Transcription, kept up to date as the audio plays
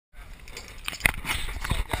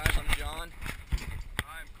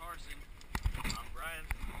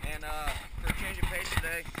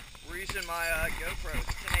GoPro.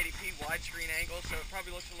 It's 1080p widescreen angle, so it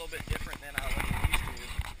probably looks a little bit different than what it used to.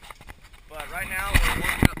 But right now we're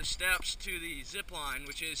walking up the steps to the zip line,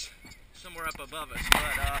 which is somewhere up above us.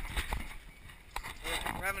 But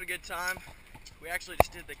we're having a good time. We actually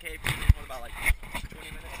just did the cave about like 20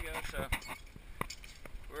 minutes ago, so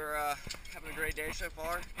we're having a great day so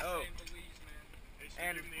far. Oh,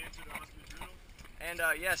 and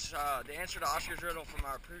yes, the answer to Oscar's riddle from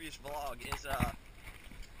our previous vlog is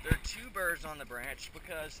there are two birds on the branch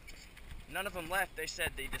because none of them left. They said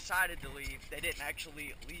they decided to leave. They didn't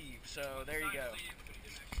actually leave, so there you go.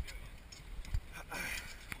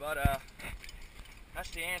 But that's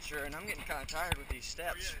the answer, and I'm getting kind of tired with these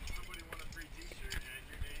steps. Somebody won a free t-shirt and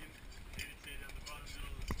your name did it say down the bottom middle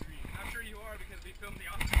of the screen. I'm sure you are because we filmed the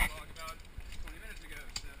Oscar vlog about 20 minutes ago,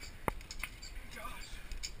 so. Gosh.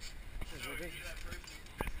 So if you're that person,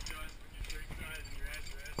 message us with your shirt size and your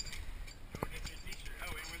address, and we'll get you a t-shirt.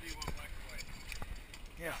 Oh, and whether you want black or white.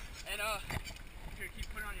 Yeah. And here, keep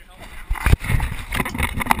putting on your helmet now.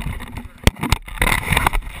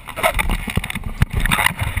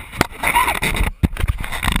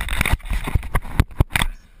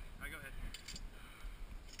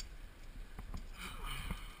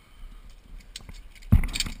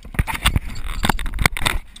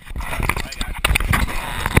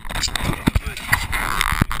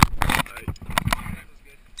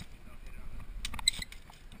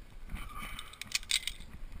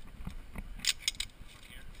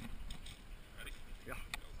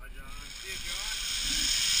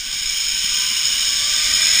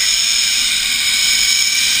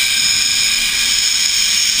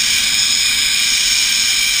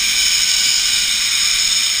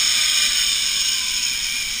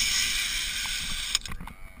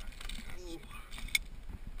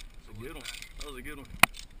 That was a good one.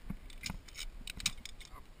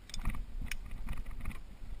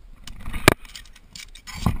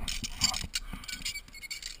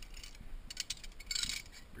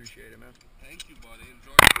 Appreciate it, man. Thank you, buddy.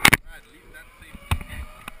 Enjoy the ride. Leave that safe.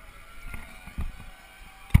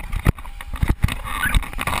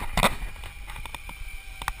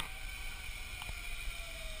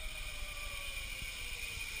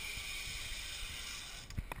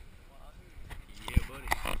 Yeah, buddy.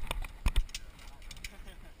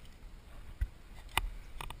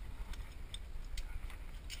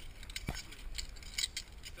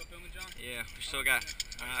 Yeah, we still got,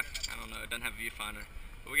 I don't know, it doesn't have a viewfinder.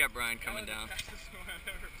 But we got Brian coming down. That was the fastest one I've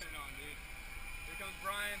ever been on, dude. Here comes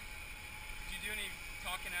Brian. Did you do any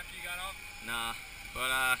talking after you got off? Nah,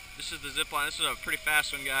 but this is the zip line. This is a pretty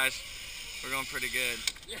fast one, guys. We're going pretty good.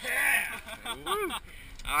 Yeah! Woo!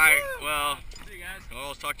 Alright, well, see you guys.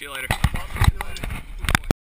 I'll talk to you later. I'll talk to you later.